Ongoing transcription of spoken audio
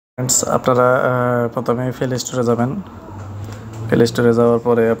আপনারা প্রথমে প্লে স্টোরে যাবেন। প্লে স্টোরে যাওয়ার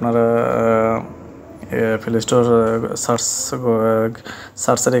পরে আপনারা প্লে স্টোর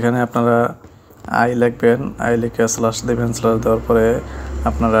সার্চের এখানে আপনারা আই লিখবেন, আই লিখে স্ল্যাশ দেবেন। স্ল্যাশ দেওয়ার পরে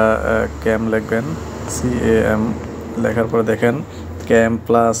আপনারা ক্যাম লিখবেন, CAM লেখার পরে দেখেন ক্যাম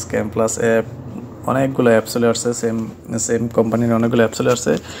প্লাস অ্যাপ, অনেকগুলো অ্যাপ চলে আসছে। সেম কোম্পানির অনেকগুলো অ্যাপ চলে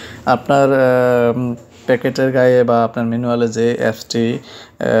আসছে। আপনার প্যাকেটের গায়ে বা আপনার ম্যানুয়ালে যে অ্যাপসটি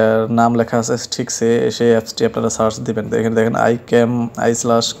নাম লেখা আছে ঠিক সেই অ্যাপসটি আপনারা সার্চ দিবেন। এখানে দেখেন i/cam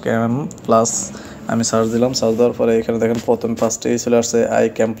প্লাস আমি সার্চ দিলাম। সার্চ দেওয়ার পরে এখানে দেখেন প্রথম ফার্স্টেই চলে আসছে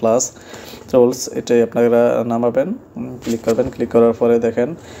i/cam প্লাস টুলস। এটাই আপনারা নামাবেন, ক্লিক করবেন। ক্লিক করার পরে দেখেন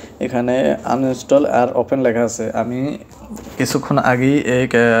এখানে আনইনস্টল আর ওপেন লেখা আছে। আমি কিছুক্ষণ আগেই এই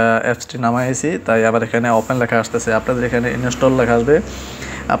অ্যাপসটি নামাইছি, তাই আবার এখানে ওপেন লেখা আসতেছে। আপনাদের এখানে ইনস্টল লেখা আসবে,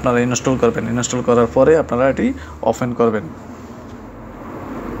 আপনারা ইনস্টল করবেন। ইনস্টল করার পরে আপনারা এটি ওপেন করবেন।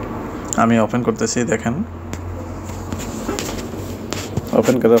 আমি ওপেন করতেছি, দেখেন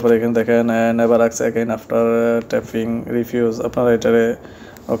ওপেন করার পরে এখানে দেখেন never ask again after tapping refuse. আপনারা এটারে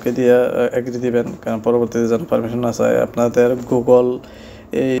ওকে দিয়ে এগ্রি দিবেন, কারণ পরবর্তীতে যেন পারমিশন না চায়। আপনাদের গুগল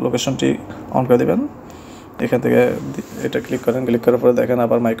এই লোকেশনটি অন করে দিবেন। এখান থেকে এটা ক্লিক করেন। ক্লিক করার পরে দেখেন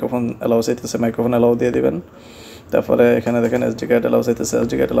আবার মাইক্রোফোন অ্যালাউ চাইতেছে, মাইক্রোফোন অ্যালাউ দিয়ে দিবেন। তারপরে এখানে দেখেন SD কার্ড অ্যালাউ চাইতেছে,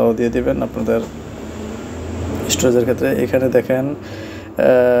 SD কার্ড অ্যালাউ দিয়ে দিবেন আপনাদের স্টোরেজের ক্ষেত্রে। এখানে দেখেন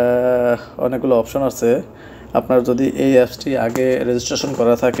অনেকগুলো অপশন আছে। আপনার যদি এই অ্যাপসটি আগে রেজিস্ট্রেশন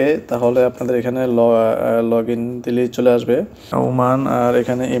করা থাকে তাহলে আপনাদের এখানে লগ ইন দিলেই চলে আসবে ওমান, আর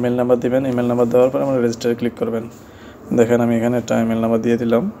এখানে ইমেল নাম্বার দিবেন। ইমেল নাম্বার দেওয়ার পরে আমরা রেজিস্টারে ক্লিক করবেন। দেখেন আমি এখানে একটা ইমেল নাম্বার দিয়ে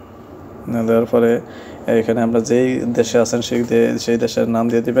দিলাম। দেওয়ার পরে এখানে আমরা যেই দেশে আছেন সেই দেশের নাম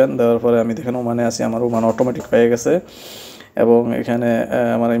দিয়ে দিবেন। দেওয়ার পরে আমি দেখেন ওমানে আছি, আমার ওমান অটোমেটিক পেয়ে গেছে। এবং এখানে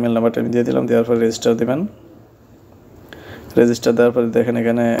আমার ইমেল নাম্বারটা আমি দিয়ে দিলাম। দেওয়ার পরে রেজিস্টার দিবেন। রেজিস্টার দেওয়ার পরে দেখেন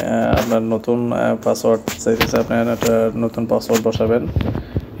এখানে আপনার নতুন পাসওয়ার্ড চাইতেছে, আপনার একটা নতুন পাসওয়ার্ড বসাবেন।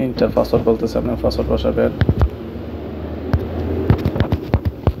 ইন্টার পাসওয়ার্ড বলতেছে, আপনার পাসওয়ার্ড বসাবেন।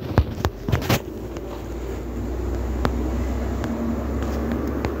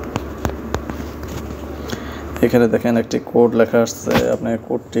 এখানে দেখেন একটি কোড লেখা আসছে, আপনি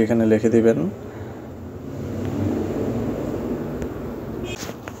কোডটি এখানে লিখে দিবেন।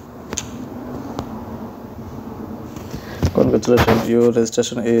 Congratulations, your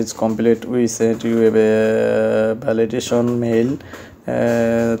registration is complete. We sent you a validation mail,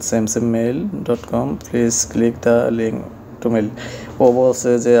 samsungmail.com. Please click the link to mail. ও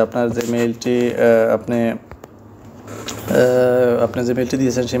বলছে যে আপনার যে মেইলটি আপনি যে মেইলটি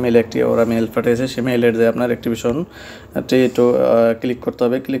দিয়েছেন সেই মেইলে একটি ওরা মেইল পাঠিয়েছে। সেই মেইলের যে আপনার অ্যাক্টিভেশনটি একটু ক্লিক করতে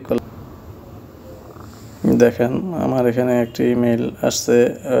হবে। ক্লিক করলে দেখেন আমার এখানে একটি মেইল আসছে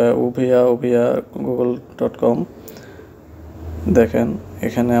uvia@google.com। দেখেন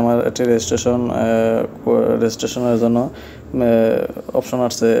এখানে আমার একটি রেজিস্ট্রেশনের জন্য অপশন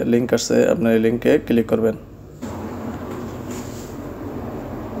আসছে, লিঙ্ক আসছে। আপনি এই লিঙ্কে ক্লিক করবেন।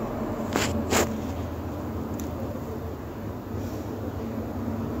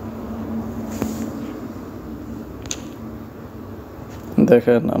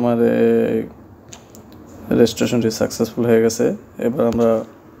 দেখেন আমার রেজিস্ট্রেশনটি সাকসেসফুল হয়ে গেছে। এবার আমরা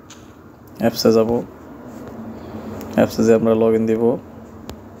অ্যাপসে যাব। অ্যাপসে যে আমরা লগ ইন দিব।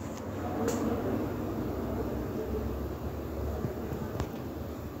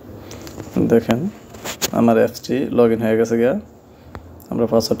 দেখেন আমার অ্যাপসটি লগ ইন হয়ে গেছে গিয়া। আমরা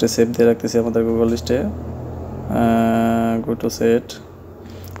পাসওয়ার্ডটি সেভ দিয়ে রাখতেছি আমাদের গুগল লিস্টে। Go to set.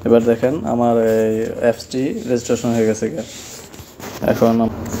 এবার দেখেন আমার এই অ্যাপসটি রেজিস্ট্রেশন হয়ে গেছে গিয়া। এখন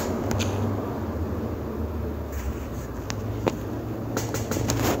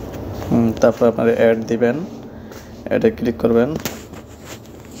তারপর আপনারা অ্যাড দিবেন, অ্যাডে ক্লিক করবেন।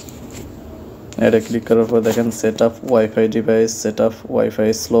 অ্যাডে ক্লিক করার পর দেখেন set up wifi device, set up wifi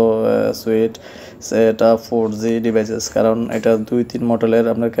slow sweet, set up 4G devices. কারণ এটা 2-3 মডেলের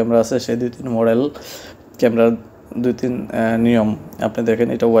আপনার ক্যামেরা আছে, সেই 2-3 মডেল ক্যামেরার 2-3 নিয়ম। আপনি দেখেন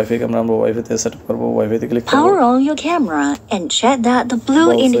এটা ওয়াইফাই ক্যামেরা, আমরা ওয়াইফাইতে সেট আপ করব। ওয়াইফাইতে ক্লিক করব। Power on your camera and check that the blue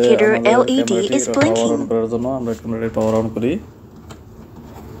indicator LED is blinking. Power on করার জন্য আমরা ক্যামেরাটি পাওয়ার অন করি।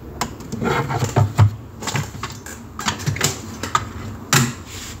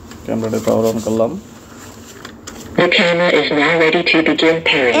 ক্যামেরাটি পাওয়ার অন করলাম। The camera is now ready to begin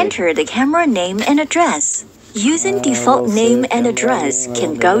pairing. Enter the camera name and address. Using default name and address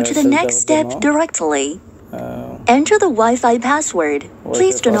can go to the next step directly. Enter the Wi-Fi password.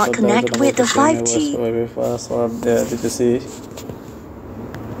 Please do not connect with the 5G. Password দিতেছি।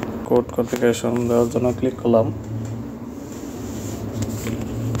 Code configuration দেওয়ার জন্য click করলাম।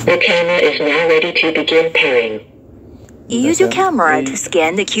 The camera is now ready to begin pairing. Use your camera to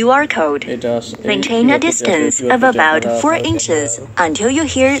scan the QR code. Maintain a distance of about 4 inches until you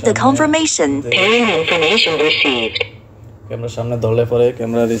hear the confirmation. Pairing information received. ক্যামেরার সামনে ধরলে পরে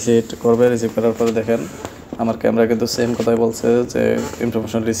camera receive করবে, receive করার পরে দেখেন আমার camera কিন্তু সেম কথাই বলছে যে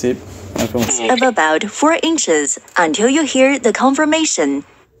information receive Of about 4 inches until you hear the confirmation.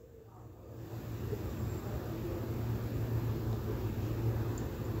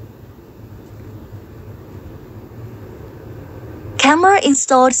 Camera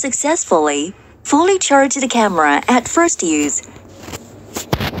installed successfully. Fully charge the camera at first use.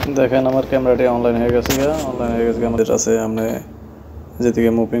 দেখেন আমার ক্যামেরাটি অনলাইন হয়ে গেছে, আমাদের আছে আপনি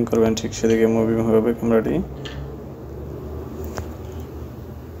যেদিকে মুভিং করবেন ঠিক সেদিকে মুভিং হবে ক্যামেরাটি।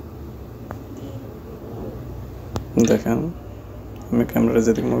 দেখেন আমি ক্যামেরাটা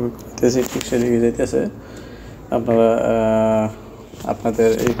যেদিকে মুভিং করতেছি ঠিক সেদিকে যেতেছে। আপনারা আপনাদের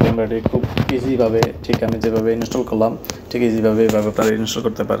এই ক্যামেরাটি খুব ইজিভাবে ঠিক আমি যেভাবে ইনস্টল করলাম ঠিক ইজিভাবে এইভাবে আপনারা ইনস্টল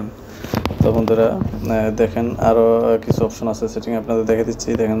করতে পারেন। তো বন্ধুরা দেখেন আরও কিছু অপশন আছে সেটিং আপনাদের দেখে দিচ্ছি।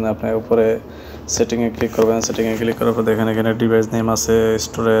 দেখেন আপনার উপরে সেটিংয়ে ক্লিক করবেন, সেটিংয়ে ক্লিক করার পর দেখেন এখানে ডিভাইস নেম আছে,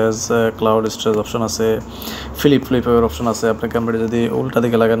 স্টোরেজ, ক্লাউড স্টোরেজ অপশন আছে, ফ্লিপের অপশন আছে। আপনার ক্যামেরাটি যদি উল্টা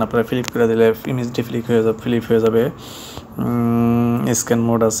দিকে লাগান আপনারা ফ্লিপ করে দিলে ইমেজটি ফ্লিপ হয়ে যাবে। স্ক্যান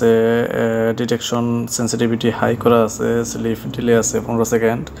মোড আছে, ডিটেকশন সেন্সিটিভিটি হাই করা আছে, স্লিপ ডিলে আছে 15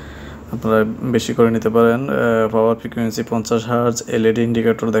 সেকেন্ড, আপনারা বেশি করে নিতে পারেন। পাওয়ার ফ্রিকোয়েন্সি 50 হার্জ, এলইডি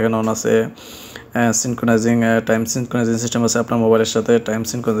ইন্ডিকেটর দেখেন অন আছে, সিনক্রোনাইজিং টাইম সিনক্রোনাইজিং সিস্টেম আছে, আপনার মোবাইলের সাথে টাইম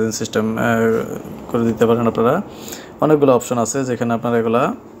সিনক্রোনাইজিং সিস্টেম করে দিতে পারেন। আপনারা অনেকগুলো অপশন আছে যেখানে আপনারা এগুলা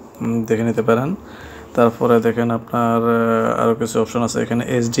দেখে নিতে পারেন। তারপরে দেখেন আপনার আরও কিছু অপশন আছে এখানে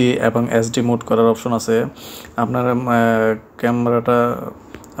এইচডি এবং এসডি মোড করার অপশন আছে। আপনার ক্যামেরাটা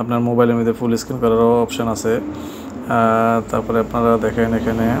আপনার মোবাইলের মধ্যে ফুল স্ক্রিন করারও অপশন আছে। তারপরে আপনারা দেখেন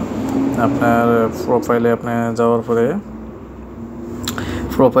এখানে আপনার প্রোফাইলে আপনি যাওয়ার পরে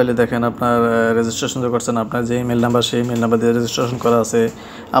প্রোফাইলে দেখেন আপনার রেজিস্ট্রেশন যে করছেন আপনার যে ইমেল নাম্বার সেই ইমেল নাম্বার দিয়ে রেজিস্ট্রেশন করা আছে।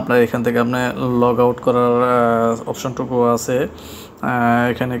 আপনার এখান থেকে আপনি লগ আউট করার অপশনটুকু আছে।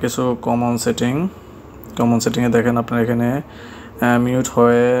 এখানে কিছু কমন সেটিংয়ে দেখেন আপনার এখানে মিউট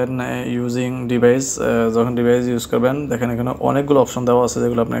হয়ে ইউজিং ডিভাইস, যখন ডিভাইস ইউজ করবেন দেখেন এখানে অনেকগুলো অপশন দেওয়া আছে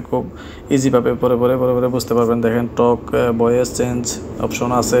যেগুলো আপনি খুব ইজিভাবে পরে বুঝতে পারবেন। দেখেন টক ভয়েস চেঞ্জ অপশন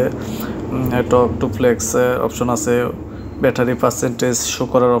আছে, টক টু ফ্লেক্স অপশন আছে, ব্যাটারি পার্সেন্টেজ শো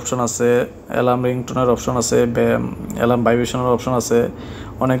করার অপশন আছে, অ্যালার্ম রিংটোনের অপশন আছে, অ্যালার্ম ভাইব্রেশনের অপশন আছে।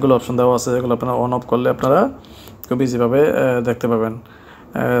 অনেকগুলো অপশন দেওয়া আছে যেগুলো আপনারা অন অফ করলে আপনারা খুব ইজিভাবে দেখতে পাবেন।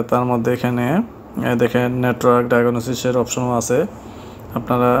 তার মধ্যে এখানে দেখেন নেটওয়ার্ক ডায়াগনোসিসের অপশনও আছে,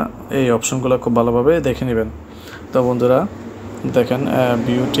 আপনারা এই অপশনগুলো খুব ভালোভাবে দেখে নেবেন। তো বন্ধুরা দেখেন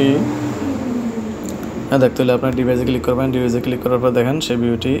বিউটি দেখতে হলে আপনার ডিভাইসে ক্লিক করবেন, ডিভাইসে ক্লিক করার পর দেখেন সেই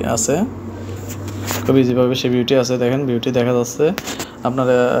বিউটি আছে, খুব ইজিভাবে সেই বিউটি আছে। দেখেন বিউটি দেখা যাচ্ছে।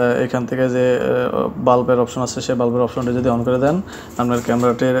 আপনারা এখান থেকে যে বাল্বের অপশন আছে সেই বাল্বের অপশনটা যদি অন করে দেন আপনার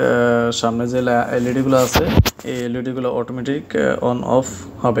ক্যামেরাটির সামনে যে এলইডিগুলো আছে এই এলইডিগুলো অটোমেটিক অন অফ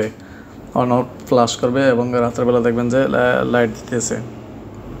হবে, অন অফ ফ্ল্যাশ করবে এবং রাতের বেলা দেখবেন যে লাইট দিতেছে।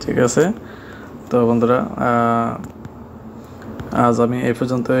 ঠিক আছে, তো বন্ধুরা আজ আমি এই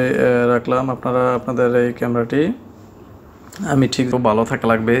পর্যন্তই রাখলাম। আপনারা আপনাদের এই ক্যামেরাটি আমি ঠিক ভালো থাকা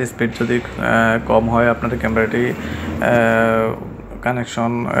লাগবে, স্পিড যদি কম হয় আপনার ক্যামেরাটি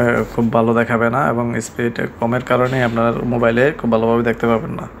কানেকশন খুব ভালো দেখাবে না এবং স্পিড কমের কারণে আপনার মোবাইলে খুব ভালোভাবে দেখতে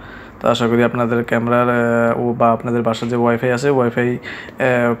পাবেন না। তো আশা করি আপনাদের ক্যামেরার বা আপনাদের বাসার যে ওয়াইফাই আছে ওয়াইফাই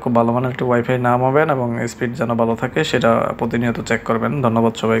খুব ভালো মানের একটু ওয়াইফাই নামাবেন এবং স্পিড যেন ভালো থাকে সেটা প্রতিনিয়ত চেক করবেন।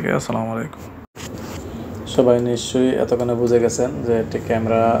 ধন্যবাদ সবাইকে, আসসালামু আলাইকুম। সবাই নিশ্চয়ই এতক্ষণে বুঝে গেছেন যে একটি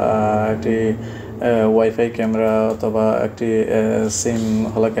ক্যামেরা একটি ওয়াইফাই ক্যামেরা অথবা একটি সিম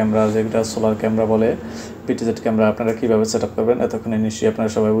হলো ক্যামেরা যেটা সোলার ক্যামেরা বলে PTZ ক্যামেরা আপনারা কীভাবে সেট আপ করবেন এতক্ষণে নিশ্চয়ই আপনারা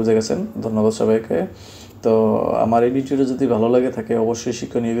সবাই বুঝে গেছেন। ধন্যবাদ সবাইকে। তো আমার এই ভিডিওটা যদি ভালো লাগে থাকে অবশ্যই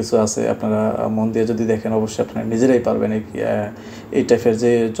শিক্ষণীয় কিছু আছে, আপনারা মন দিয়ে যদি দেখেন অবশ্যই আপনারা নিজেরাই পারবেন এই টাইপের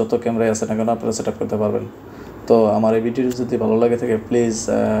যে যত ক্যামেরাই আছে না কেন আপনারা সেট আপ করতে পারবেন। তো আমার এই ভিডিওটা যদি ভালো লাগে থাকে প্লিজ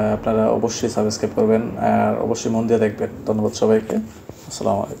আপনারা অবশ্যই সাবস্ক্রাইব করবেন আর অবশ্যই মন দিয়ে দেখবেন। ধন্যবাদ সবাইকে,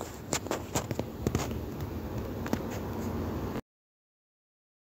 আসসালামু আলাইকুম।